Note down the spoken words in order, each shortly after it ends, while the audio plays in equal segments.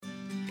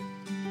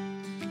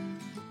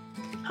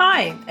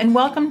Hi, and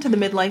welcome to the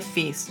Midlife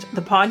Feast,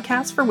 the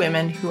podcast for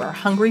women who are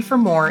hungry for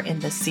more in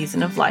this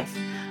season of life.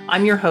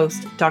 I'm your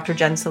host, Dr.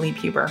 Jen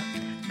Salib-Huber.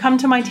 Come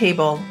to my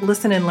table,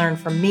 listen and learn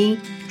from me,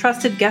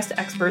 trusted guest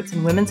experts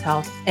in women's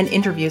health, and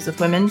interviews with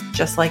women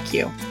just like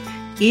you.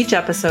 Each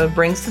episode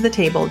brings to the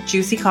table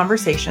juicy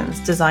conversations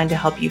designed to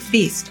help you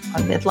feast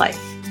on midlife.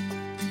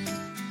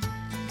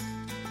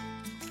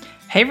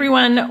 Hey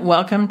everyone,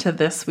 welcome to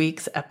this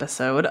week's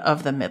episode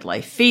of the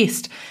Midlife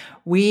Feast.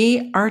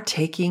 We are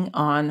taking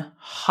on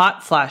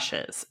hot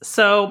flashes.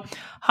 So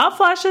hot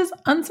flashes,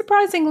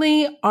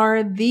 unsurprisingly,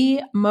 are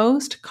the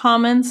most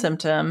common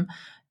symptom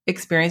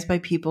experienced by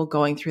people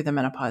going through the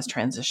menopause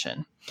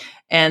transition.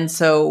 And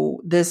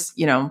so this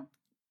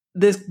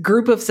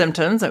group of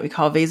symptoms that we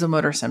call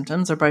vasomotor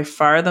symptoms are by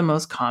far the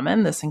most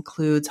common. This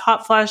includes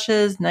hot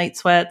flashes, night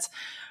sweats,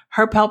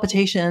 heart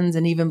palpitations,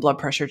 and even blood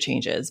pressure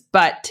changes.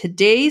 But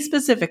today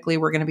specifically,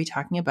 we're going to be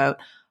talking about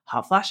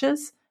hot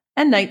flashes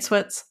and night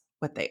sweats,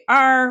 what they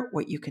are,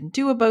 what you can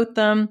do about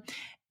them.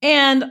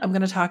 And I'm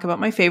going to talk about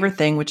my favorite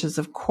thing, which is,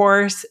 of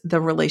course,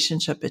 the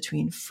relationship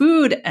between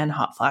food and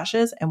hot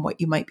flashes and what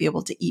you might be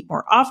able to eat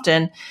more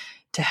often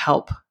to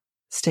help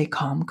stay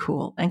calm,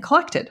 cool, and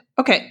collected.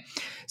 Okay,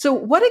 so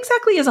what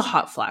exactly is a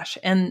hot flash?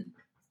 And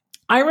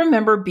I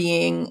remember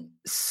being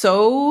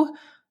so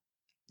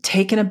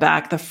taken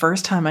aback the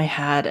first time I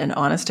had an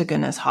honest to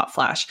goodness hot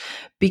flash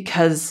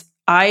because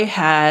I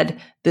had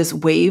this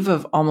wave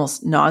of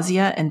almost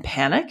nausea and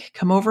panic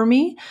come over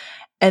me,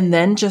 and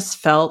then just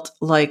felt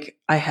like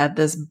I had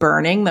this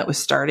burning that was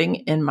starting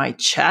in my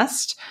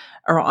chest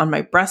or on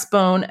my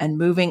breastbone and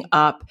moving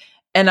up.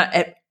 And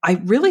I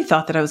really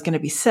thought that I was going to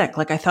be sick.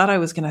 Like I thought I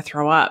was going to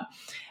throw up,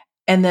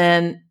 and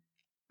then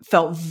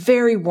felt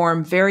very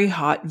warm, very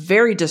hot,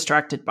 very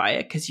distracted by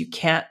it because you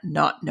can't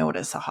not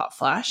notice a hot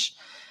flash.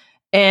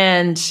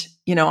 And,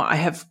 I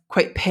have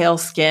quite pale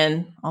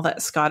skin, all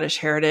that Scottish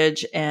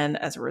heritage. And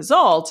as a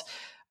result,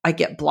 I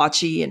get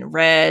blotchy and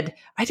red.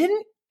 I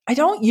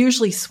don't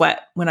usually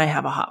sweat when I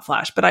have a hot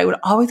flash, but I would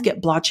always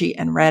get blotchy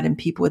and red. And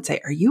people would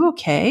say, "Are you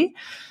okay?"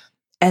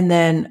 And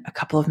then a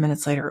couple of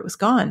minutes later, it was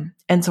gone.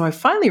 And so I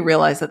finally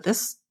realized that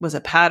this was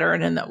a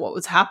pattern and that what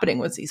was happening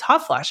was these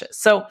hot flashes.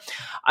 So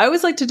I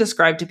always like to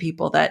describe to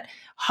people that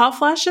hot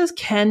flashes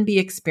can be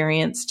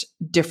experienced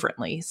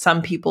differently.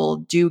 Some people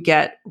do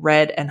get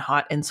red and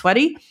hot and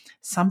sweaty.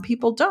 Some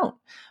people don't.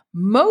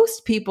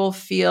 Most people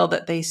feel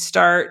that they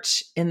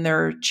start in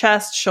their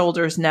chest,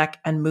 shoulders, neck,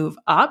 and move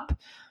up.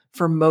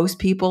 For most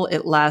people,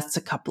 it lasts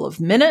a couple of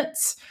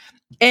minutes.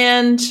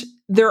 And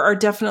there are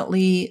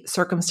definitely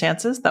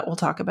circumstances that we'll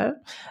talk about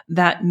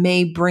that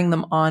may bring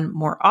them on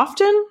more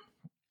often.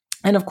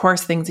 And of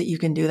course, things that you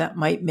can do that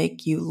might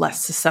make you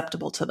less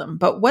susceptible to them.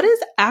 But what is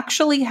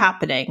actually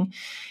happening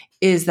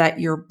is that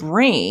your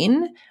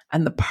brain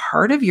and the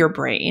part of your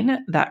brain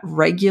that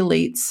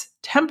regulates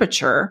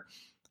temperature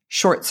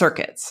short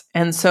circuits.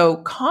 And so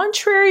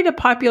contrary to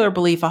popular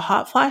belief, a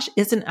hot flash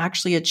isn't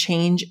actually a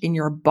change in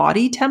your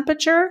body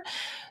temperature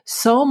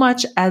so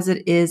much as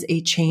it is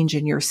a change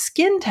in your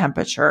skin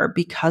temperature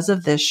because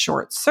of this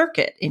short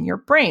circuit in your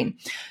brain.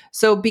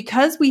 So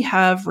because we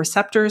have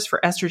receptors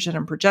for estrogen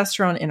and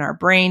progesterone in our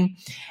brain,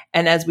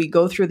 and as we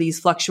go through these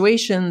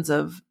fluctuations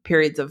of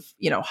periods of,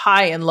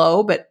 high and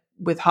low, but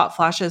with hot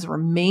flashes, we're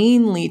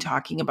mainly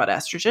talking about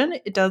estrogen.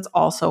 It does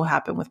also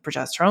happen with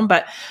progesterone,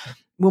 but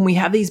when we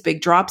have these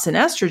big drops in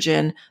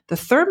estrogen, the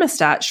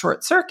thermostat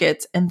short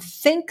circuits and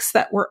thinks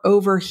that we're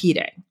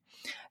overheating.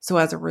 So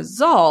as a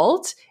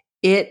result,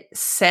 it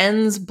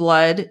sends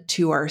blood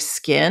to our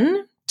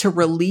skin to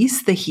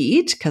release the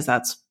heat, because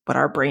that's what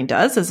our brain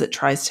does, as it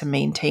tries to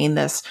maintain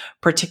this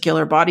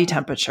particular body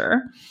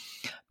temperature.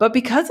 But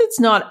because it's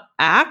not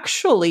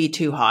actually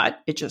too hot,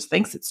 it just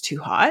thinks it's too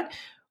hot,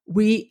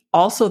 we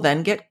also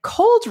then get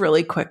cold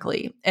really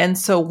quickly. And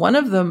so one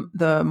of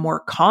the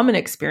more common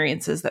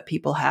experiences that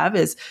people have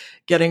is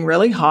getting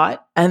really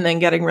hot and then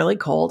getting really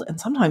cold and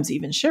sometimes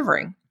even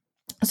shivering.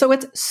 So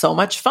it's so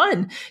much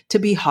fun to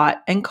be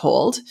hot and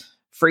cold,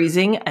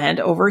 freezing and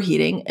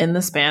overheating in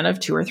the span of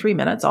 2 or 3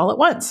 minutes all at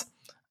once.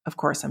 Of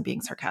course, I'm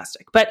being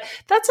sarcastic, but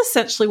that's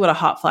essentially what a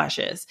hot flash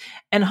is.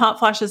 And hot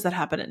flashes that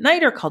happen at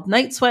night are called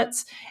night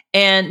sweats.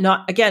 And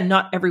not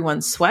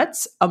everyone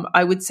sweats.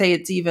 I would say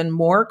it's even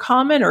more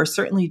common, or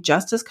certainly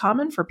just as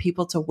common, for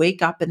people to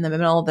wake up in the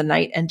middle of the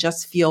night and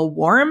just feel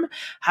warm,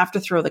 have to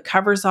throw the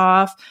covers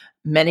off.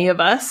 Many of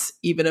us,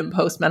 even in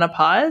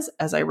postmenopause,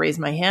 as I raise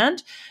my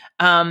hand,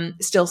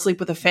 still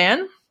sleep with a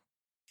fan.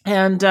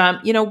 And,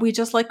 we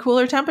just like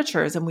cooler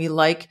temperatures, and we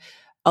like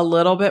a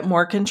little bit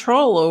more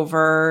control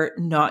over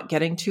not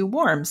getting too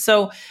warm.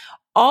 So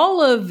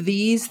all of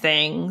these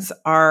things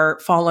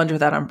fall under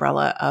that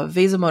umbrella of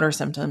vasomotor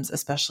symptoms,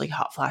 especially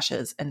hot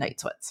flashes and night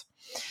sweats.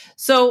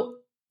 So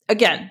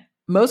again,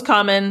 most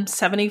common,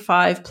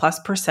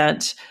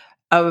 75+%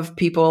 of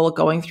people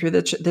going through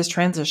this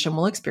transition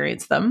will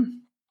experience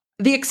them.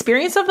 The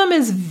experience of them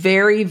is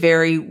very,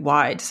 very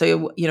wide.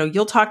 So,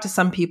 you'll talk to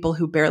some people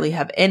who barely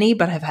have any,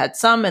 but have had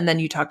some. And then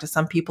you talk to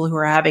some people who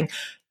are having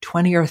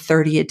 20 or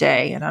 30 a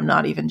day. And I'm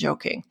not even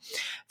joking.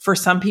 For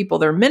some people,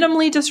 they're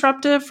minimally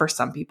disruptive. For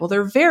some people,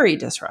 they're very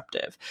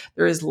disruptive.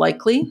 There is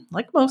likely,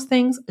 like most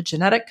things, a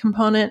genetic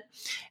component.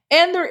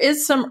 And there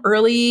is some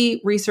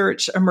early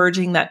research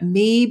emerging that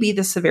maybe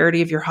the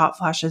severity of your hot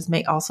flashes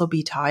may also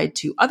be tied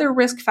to other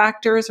risk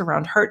factors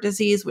around heart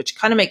disease, which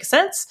kind of makes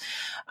sense.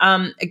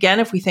 Again,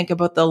 if we think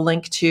about the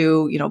link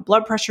to,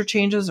 blood pressure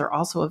changes are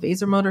also a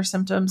vasomotor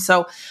symptom.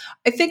 So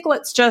I think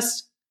let's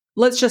just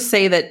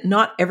say that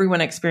not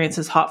everyone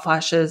experiences hot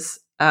flashes,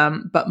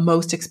 but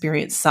most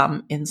experience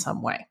some in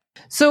some way.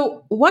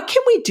 So what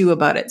can we do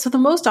about it? So the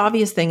most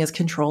obvious thing is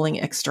controlling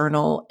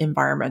external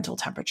environmental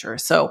temperature.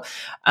 So,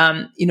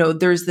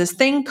 there's this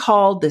thing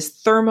called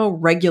this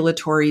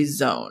thermoregulatory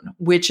zone,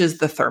 which is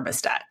the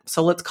thermostat.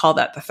 So let's call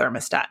that the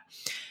thermostat.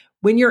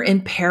 When you're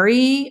in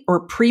peri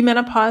or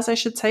premenopause, I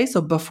should say,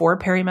 so before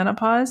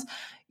perimenopause,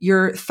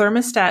 your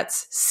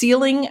thermostat's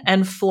ceiling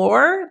and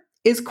floor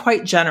is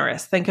quite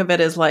generous. Think of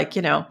it as like,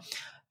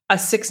 a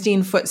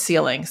 16-foot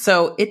ceiling.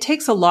 So it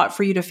takes a lot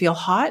for you to feel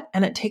hot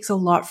and it takes a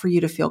lot for you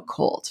to feel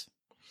cold.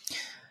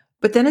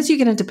 But then as you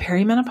get into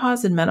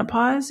perimenopause and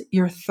menopause,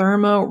 your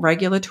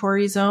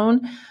thermoregulatory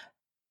zone,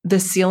 the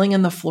ceiling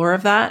and the floor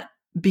of that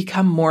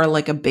become more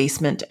like a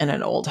basement in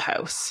an old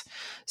house.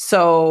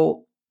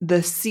 So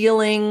the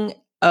ceiling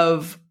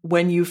of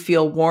when you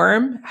feel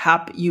warm,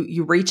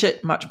 you reach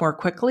it much more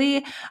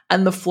quickly.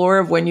 And the floor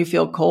of when you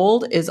feel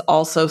cold is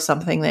also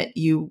something that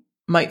you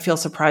might feel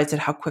surprised at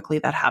how quickly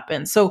that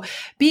happens. So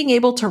being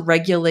able to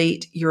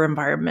regulate your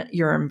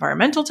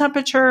environmental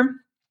temperature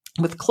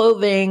with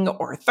clothing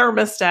or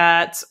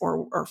thermostats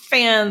or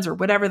fans or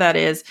whatever that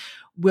is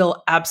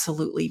will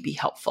absolutely be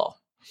helpful.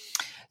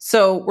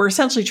 So we're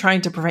essentially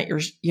trying to prevent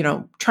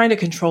trying to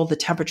control the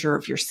temperature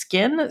of your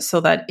skin so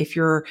that if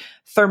your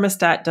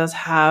thermostat does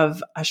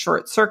have a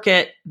short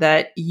circuit,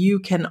 that you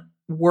can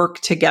work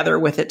together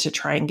with it to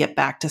try and get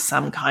back to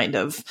some kind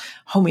of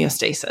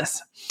homeostasis.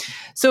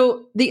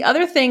 So the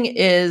other thing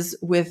is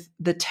with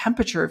the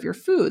temperature of your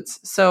foods.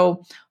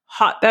 So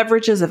hot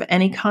beverages of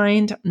any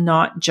kind,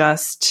 not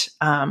just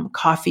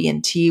coffee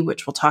and tea,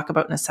 which we'll talk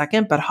about in a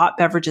second, but hot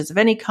beverages of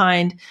any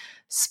kind,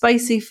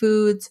 spicy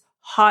foods,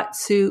 hot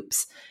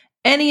soups,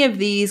 any of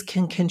these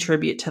can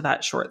contribute to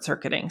that short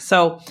circuiting.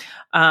 So,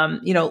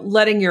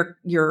 letting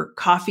your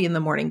coffee in the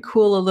morning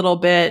cool a little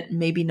bit,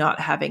 maybe not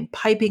having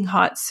piping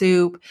hot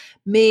soup,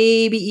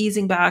 maybe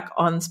easing back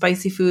on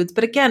spicy foods.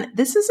 But again,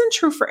 this isn't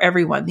true for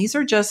everyone. These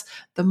are just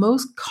the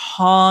most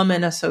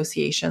common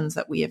associations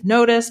that we have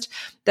noticed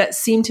that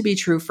seem to be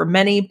true for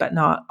many, but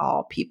not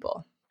all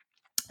people.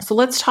 So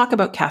let's talk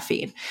about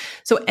caffeine.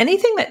 So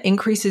anything that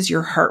increases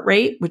your heart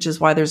rate, which is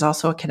why there's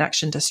also a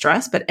connection to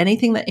stress, but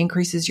anything that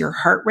increases your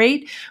heart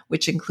rate,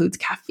 which includes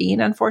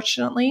caffeine,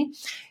 unfortunately,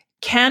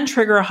 can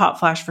trigger a hot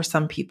flash for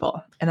some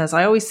people. And as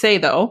I always say,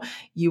 though,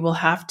 you will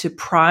have to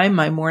pry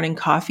my morning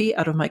coffee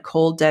out of my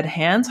cold, dead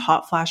hands,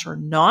 hot flash or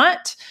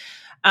not.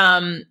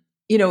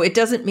 It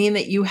doesn't mean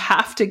that you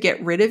have to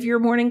get rid of your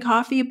morning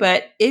coffee,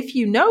 but if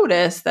you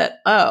notice that,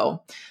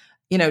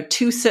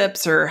 2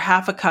 sips or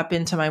half a cup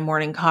into my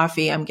morning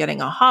coffee, I'm getting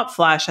a hot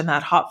flash and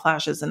that hot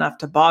flash is enough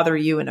to bother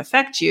you and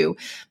affect you,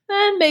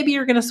 then maybe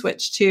you're going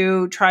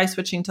to try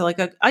switching to like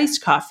a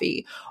iced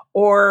coffee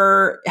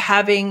or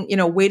having,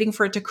 waiting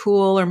for it to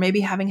cool or maybe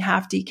having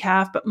half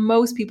decaf. But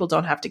most people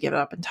don't have to give it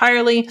up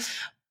entirely.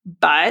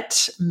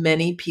 But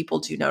many people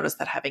do notice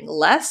that having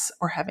less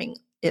or having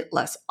it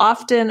less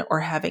often or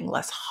having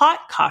less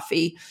hot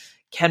coffee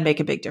can make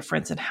a big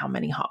difference in how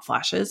many hot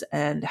flashes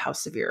and how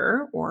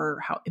severe or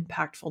how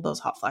impactful those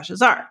hot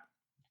flashes are.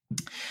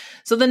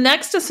 So the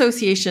next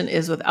association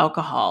is with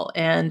alcohol.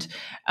 And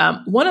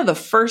one of the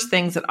first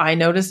things that I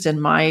noticed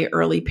in my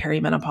early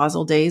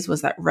perimenopausal days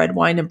was that red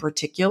wine in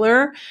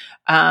particular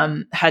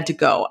had to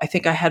go. I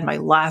think I had my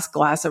last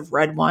glass of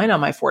red wine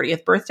on my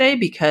 40th birthday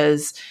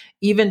because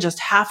even just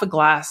half a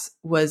glass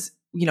was,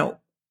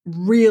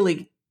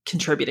 really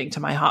contributing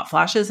to my hot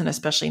flashes and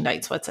especially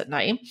night sweats at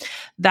night.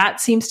 That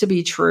seems to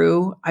be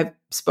true. I've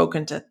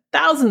spoken to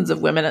thousands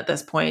of women at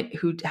this point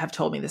who have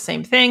told me the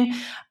same thing.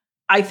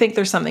 I think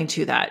there's something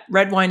to that.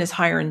 Red wine is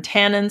higher in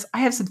tannins. I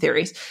have some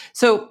theories.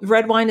 So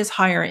red wine is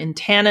higher in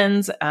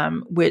tannins,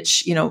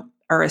 which,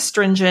 are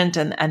astringent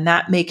and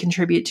that may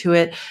contribute to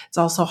it. It's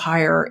also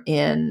higher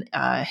in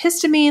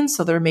histamine.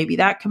 So there may be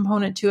that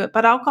component to it,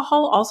 but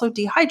alcohol also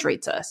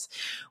dehydrates us,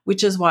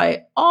 which is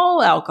why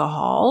all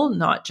alcohol,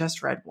 not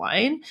just red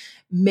wine,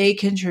 may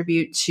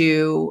contribute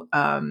to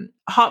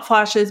hot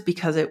flashes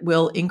because it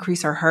will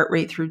increase our heart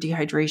rate through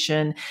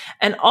dehydration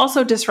and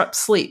also disrupt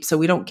sleep. So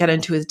we don't get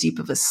into as deep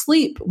of a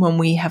sleep when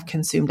we have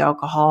consumed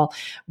alcohol,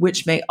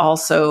 which may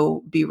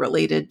also be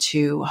related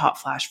to hot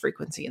flash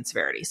frequency and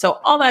severity. So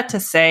all that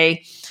to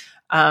say,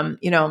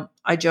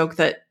 I joke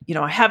that,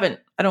 I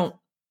don't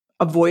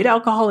avoid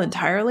alcohol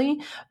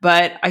entirely,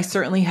 but I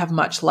certainly have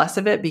much less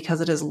of it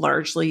because it has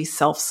largely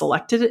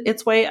self-selected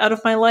its way out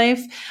of my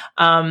life.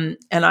 And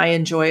I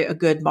enjoy a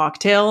good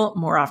mocktail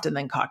more often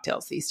than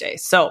cocktails these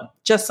days. So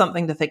just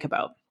something to think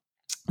about.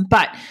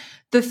 But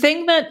the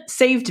thing that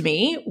saved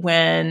me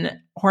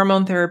when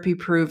hormone therapy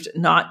proved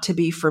not to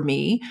be for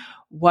me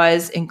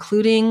was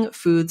including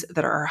foods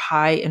that are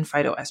high in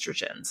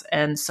phytoestrogens.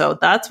 And so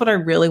that's what I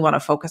really want to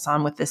focus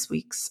on with this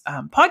week's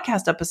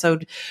podcast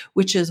episode,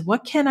 which is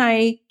what can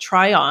I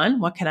try on?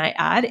 What can I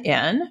add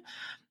in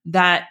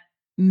that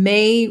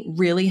may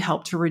really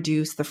help to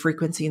reduce the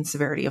frequency and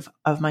severity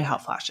of my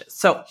hot flashes?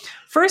 So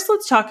first,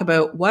 let's talk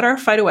about what are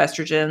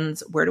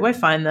phytoestrogens, where do I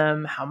find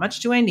them, how much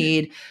do I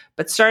need?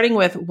 But starting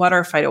with what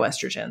are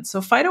phytoestrogens?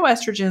 So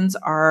phytoestrogens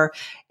are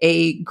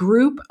a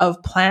group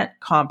of plant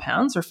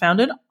compounds, are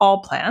found in all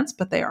plants,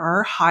 but they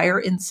are higher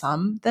in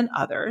some than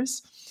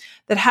others,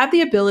 that have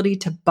the ability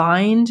to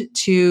bind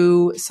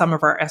to some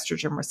of our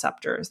estrogen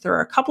receptors. There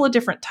are a couple of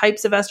different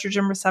types of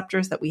estrogen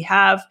receptors that we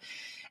have,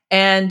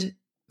 and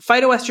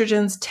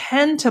phytoestrogens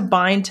tend to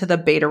bind to the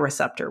beta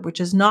receptor, which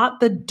is not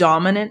the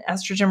dominant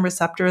estrogen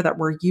receptor that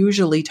we're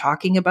usually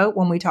talking about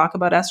when we talk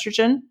about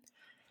estrogen.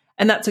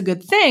 And that's a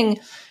good thing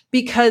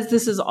because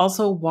this is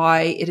also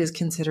why it is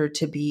considered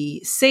to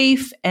be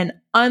safe and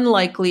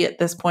unlikely at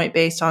this point,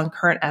 based on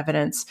current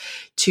evidence,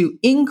 to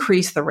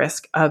increase the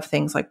risk of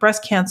things like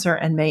breast cancer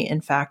and may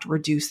in fact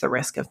reduce the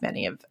risk of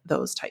many of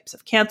those types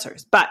of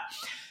cancers. But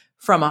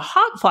from a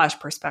hot flash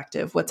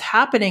perspective, what's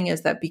happening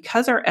is that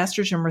because our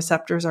estrogen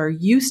receptors are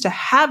used to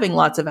having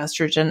lots of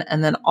estrogen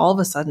and then all of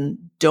a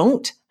sudden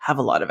don't have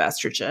a lot of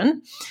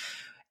estrogen,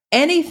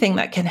 anything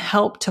that can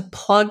help to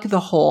plug the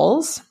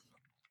holes,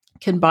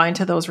 can bind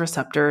to those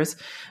receptors,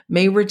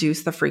 may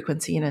reduce the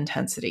frequency and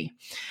intensity.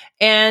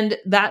 And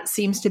that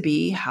seems to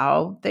be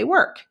how they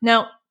work.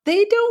 Now,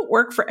 they don't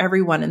work for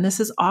everyone. And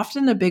this is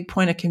often a big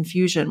point of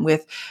confusion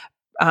with,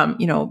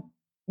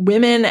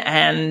 women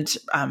and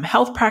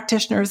health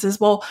practitioners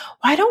is, well,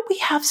 why don't we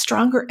have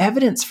stronger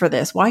evidence for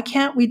this? Why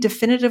can't we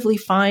definitively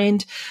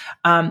find,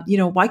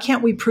 why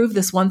can't we prove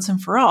this once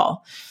and for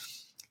all?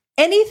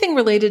 Anything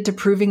related to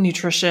proving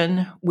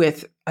nutrition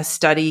with a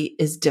study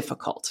is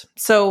difficult.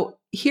 So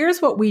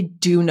here's what we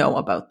do know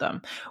about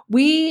them.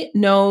 We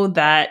know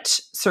that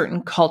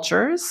certain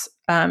cultures,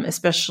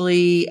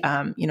 especially,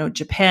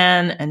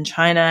 Japan and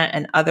China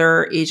and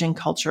other Asian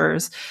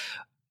cultures,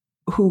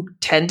 who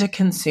tend to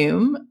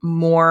consume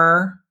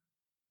more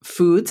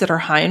foods that are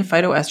high in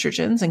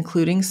phytoestrogens,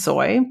 including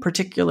soy,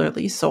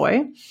 particularly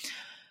soy,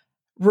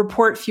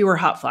 report fewer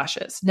hot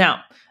flashes.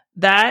 Now,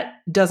 that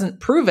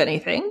doesn't prove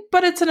anything,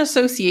 but it's an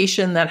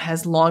association that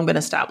has long been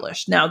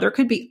established. Now, there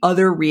could be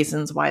other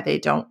reasons why they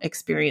don't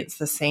experience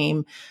the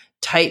same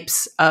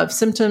types of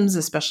symptoms,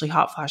 especially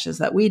hot flashes,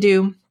 that we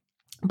do.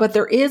 But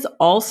there is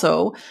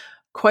also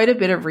quite a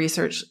bit of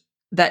research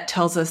that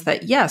tells us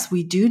that, yes,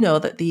 we do know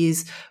that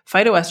these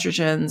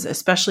phytoestrogens,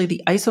 especially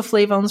the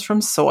isoflavones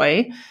from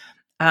soy,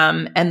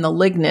 and the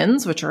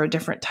lignans, which are a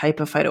different type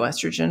of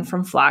phytoestrogen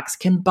from flax,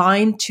 can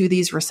bind to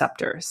these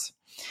receptors.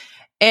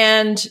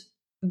 And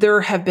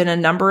there have been a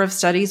number of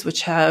studies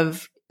which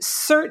have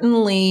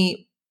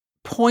certainly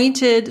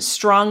pointed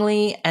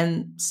strongly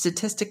and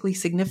statistically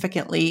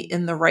significantly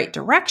in the right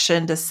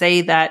direction to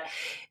say that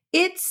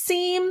it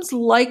seems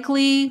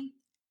likely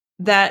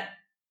that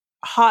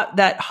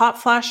hot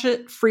flash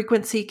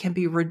frequency can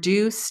be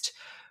reduced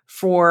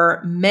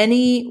for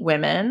many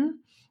women,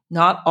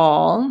 not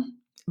all,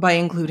 by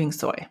including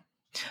soy.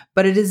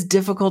 But it is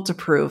difficult to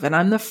prove, and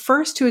I'm the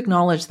first to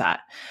acknowledge that.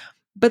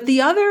 But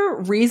the other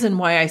reason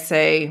why I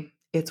say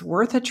it's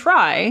worth a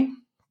try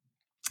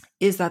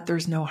is that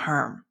there's no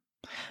harm.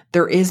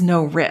 There is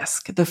no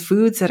risk. The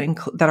foods that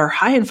are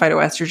high in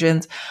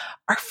phytoestrogens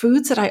are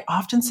foods that I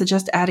often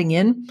suggest adding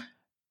in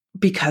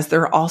because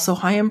they're also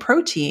high in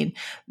protein.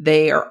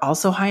 They are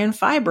also high in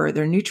fiber.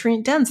 They're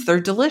nutrient dense.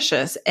 They're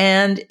delicious.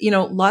 And,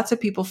 lots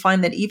of people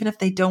find that even if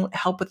they don't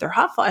help with their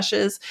hot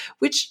flashes,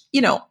 which,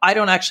 I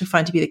don't actually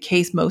find to be the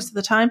case most of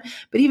the time,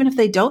 but even if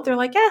they don't, they're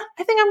like,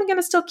 I think I'm going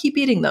to still keep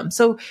eating them.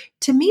 So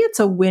to me,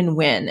 it's a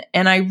win-win.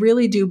 And I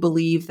really do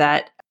believe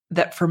that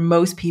for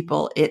most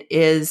people, it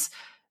is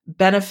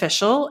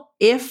beneficial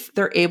if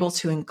they're able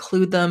to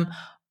include them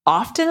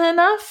often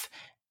enough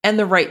and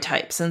the right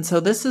types. And so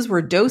this is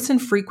where dose and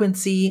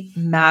frequency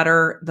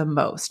matter the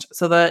most.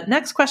 So the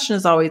next question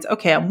is always,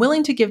 okay, I'm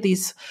willing to give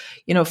these,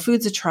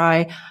 foods a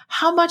try.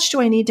 How much do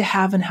I need to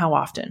have and how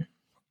often?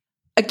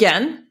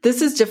 Again,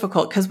 this is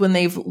difficult because when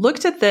they've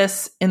looked at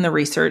this in the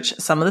research,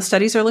 some of the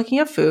studies are looking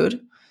at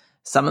food,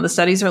 some of the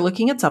studies are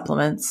looking at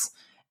supplements,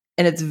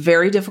 and it's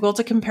very difficult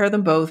to compare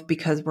them both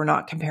because we're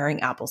not comparing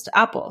apples to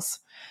apples.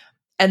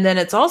 And then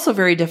it's also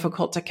very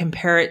difficult to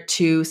compare it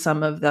to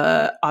some of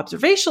the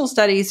observational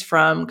studies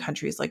from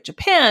countries like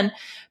Japan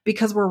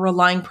because we're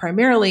relying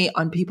primarily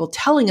on people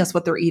telling us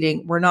what they're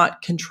eating. We're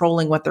not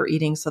controlling what they're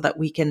eating so that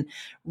we can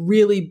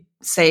really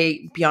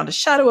say beyond a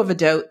shadow of a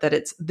doubt that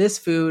it's this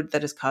food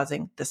that is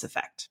causing this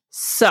effect.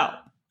 So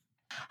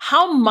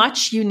how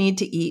much you need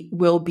to eat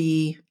will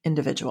be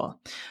individual.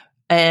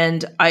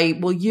 And I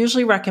will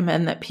usually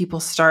recommend that people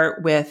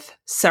start with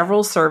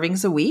several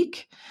servings a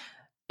week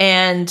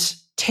and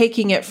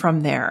taking it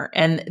from there.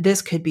 And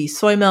this could be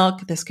soy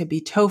milk, this could be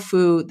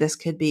tofu, this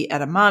could be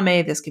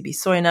edamame, this could be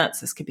soy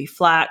nuts, this could be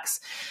flax,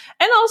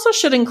 and also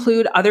should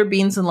include other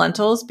beans and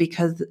lentils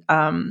because,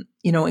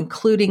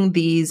 including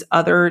these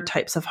other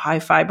types of high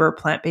fiber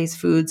plant-based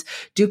foods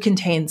do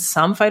contain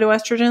some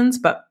phytoestrogens,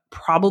 but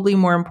probably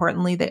more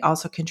importantly, they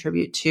also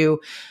contribute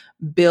to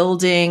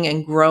building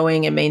and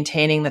growing and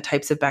maintaining the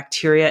types of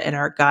bacteria in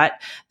our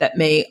gut that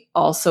may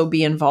also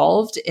be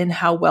involved in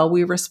how well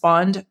we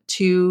respond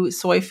to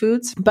soy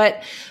foods.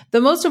 But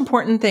the most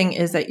important thing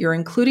is that you're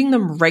including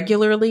them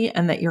regularly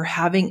and that you're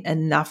having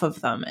enough of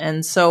them.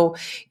 And so,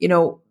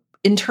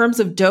 in terms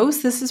of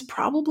dose, this is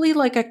probably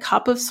like a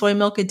cup of soy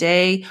milk a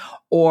day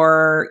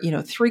or,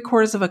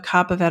 3/4 of a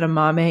cup of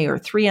edamame or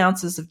 3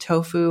 ounces of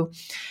tofu.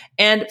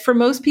 And for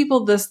most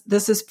people, this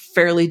is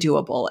fairly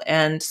doable.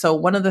 And so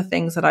one of the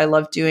things that I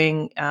love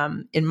doing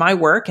in my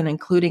work and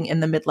including in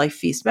the Midlife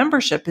Feast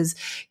membership is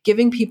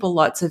giving people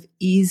lots of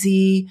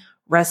easy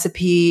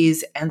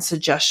recipes and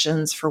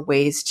suggestions for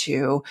ways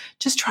to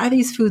just try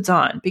these foods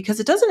on, because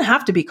it doesn't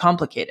have to be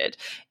complicated.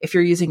 If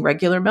you're using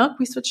regular milk,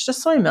 we switch to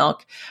soy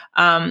milk,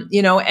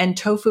 and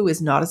tofu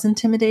is not as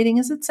intimidating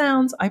as it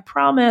sounds. I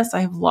promise.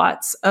 I have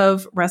lots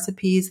of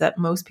recipes that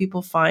most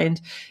people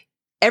find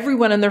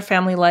everyone in their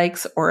family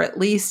likes, or at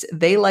least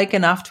they like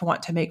enough to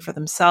want to make for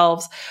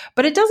themselves,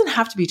 but it doesn't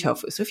have to be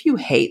tofu. So if you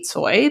hate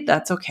soy,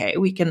 that's okay.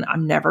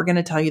 I'm never going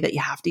to tell you that you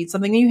have to eat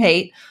something that you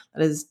hate.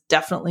 That is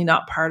definitely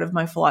not part of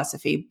my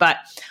philosophy, but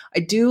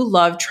I do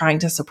love trying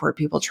to support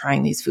people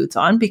trying these foods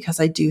on because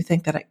I do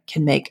think that it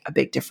can make a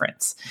big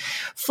difference.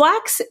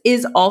 Flax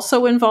is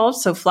also involved.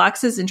 So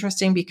flax is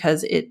interesting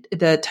because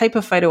the type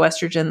of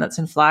phytoestrogen that's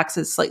in flax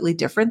is slightly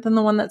different than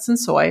the one that's in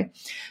soy.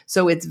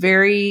 So it's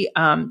very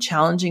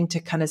challenging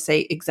to kind of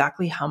say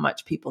exactly how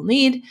much people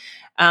need.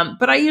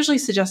 But I usually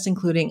suggest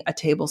including a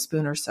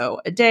tablespoon or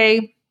so a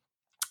day.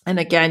 And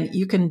again,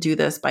 you can do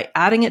this by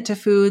adding it to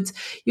foods.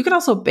 You can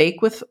also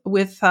bake with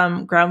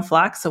ground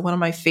flax. So one of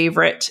my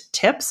favorite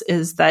tips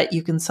is that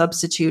you can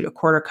substitute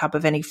 1/4 cup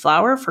of any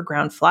flour for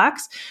ground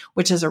flax,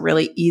 which is a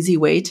really easy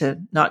way to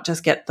not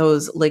just get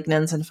those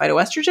lignans and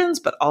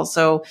phytoestrogens, but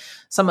also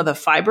some of the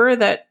fiber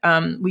that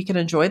we can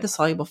enjoy, the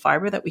soluble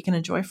fiber that we can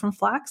enjoy from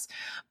flax.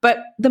 But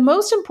the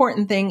most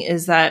important thing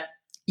is that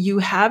you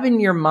have in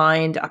your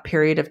mind a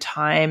period of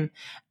time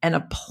and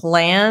a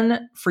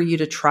plan for you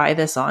to try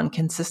this on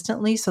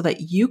consistently so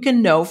that you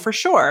can know for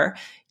sure,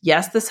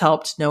 yes, this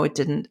helped, no, it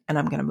didn't, and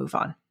I'm going to move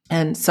on.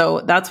 And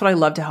so that's what I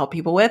love to help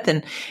people with.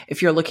 And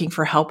if you're looking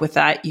for help with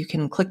that, you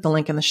can click the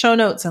link in the show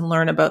notes and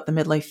learn about the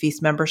Midlife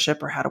Feast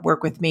membership or how to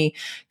work with me,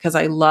 because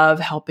I love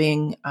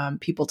helping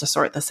people to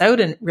sort this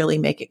out and really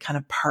make it kind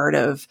of part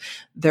of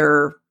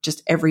their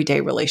just everyday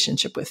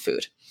relationship with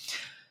food.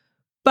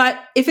 But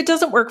if it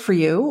doesn't work for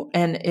you,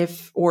 and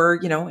if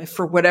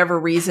for whatever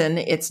reason,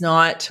 it's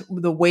not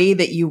the way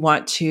that you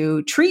want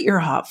to treat your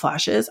hot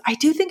flashes, I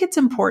do think it's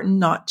important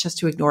not just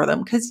to ignore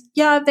them because,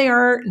 yeah, they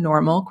are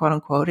normal, quote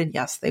unquote. And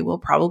yes, they will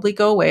probably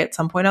go away at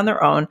some point on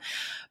their own.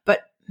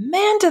 But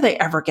man, do they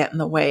ever get in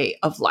the way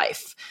of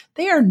life.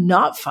 They are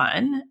not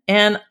fun.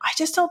 And I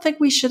just don't think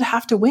we should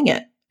have to wing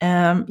it.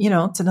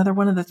 It's another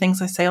one of the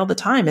things I say all the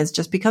time is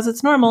just because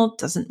it's normal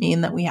doesn't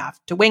mean that we have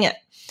to wing it.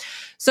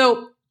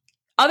 So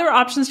other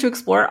options to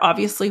explore,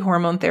 obviously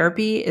hormone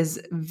therapy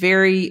is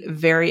very,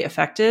 very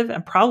effective,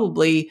 and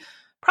probably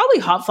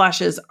hot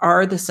flashes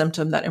are the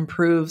symptom that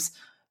improves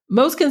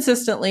most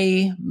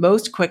consistently,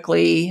 most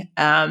quickly,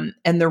 and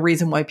the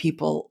reason why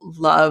people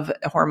love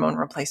hormone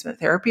replacement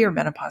therapy or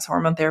menopause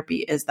hormone therapy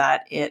is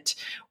that it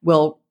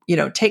will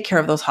take care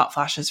of those hot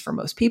flashes for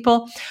most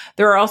people.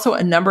 There are also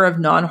a number of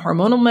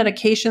non-hormonal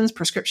medications,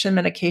 prescription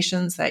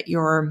medications that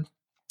your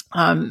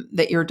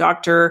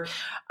doctor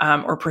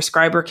or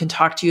prescriber can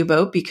talk to you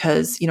about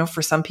because,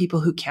 for some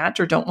people who can't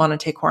or don't want to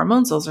take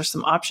hormones, those are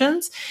some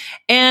options.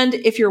 And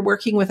if you're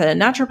working with a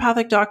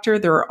naturopathic doctor,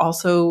 there are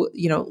also,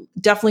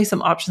 definitely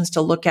some options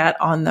to look at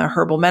on the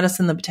herbal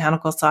medicine, the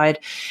botanical side.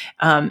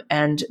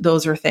 And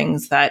those are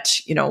things that,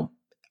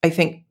 I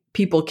think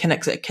people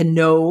can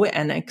know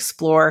and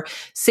explore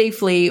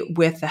safely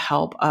with the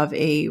help of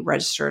a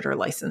registered or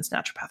licensed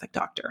naturopathic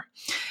doctor.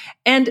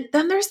 And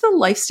then there's the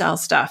lifestyle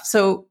stuff.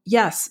 So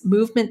yes,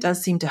 movement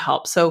does seem to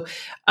help. So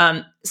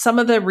some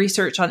of the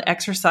research on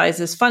exercise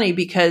is funny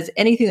because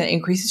anything that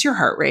increases your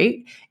heart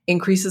rate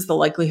increases the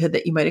likelihood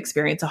that you might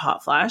experience a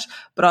hot flash.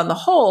 But on the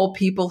whole,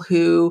 people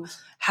who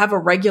have a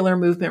regular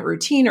movement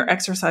routine or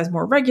exercise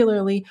more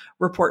regularly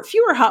report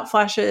fewer hot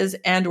flashes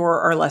and or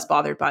are less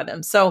bothered by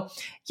them. So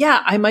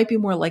yeah, I might be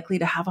more likely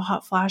to have a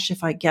hot flash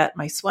if I get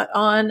my sweat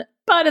on.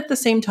 But at the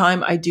same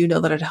time, I do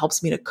know that it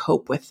helps me to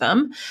cope with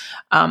them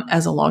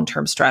as a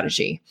long-term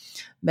strategy.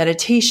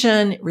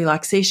 Meditation,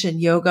 relaxation,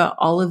 yoga,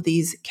 all of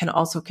these can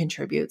also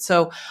contribute.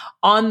 So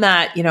on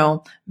that,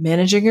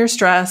 managing your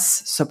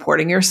stress,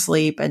 supporting your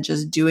sleep, and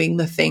just doing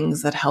the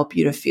things that help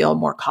you to feel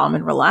more calm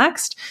and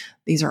relaxed,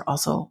 these are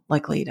also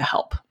likely to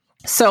help.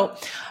 So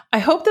I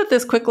hope that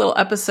this quick little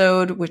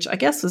episode, which I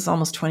guess was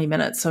almost 20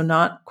 minutes, so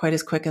not quite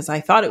as quick as I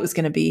thought it was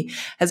going to be,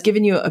 has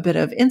given you a bit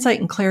of insight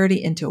and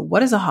clarity into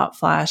what is a hot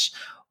flash,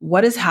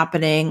 what is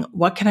happening,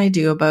 what can I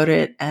do about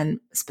it, and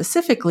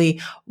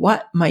specifically,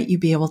 what might you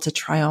be able to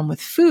try on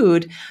with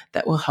food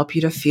that will help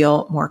you to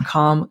feel more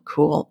calm,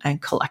 cool,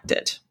 and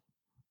collected.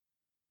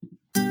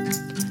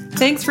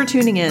 Thanks for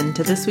tuning in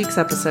to this week's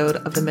episode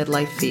of the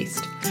Midlife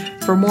Feast.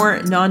 For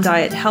more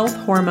non-diet health,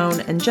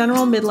 hormone, and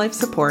general midlife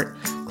support,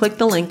 click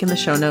the link in the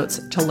show notes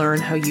to learn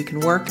how you can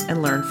work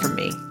and learn from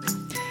me.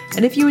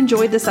 And if you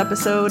enjoyed this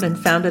episode and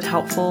found it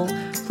helpful,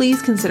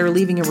 please consider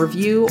leaving a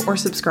review or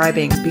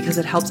subscribing because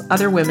it helps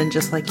other women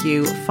just like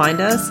you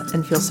find us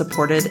and feel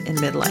supported in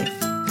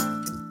midlife.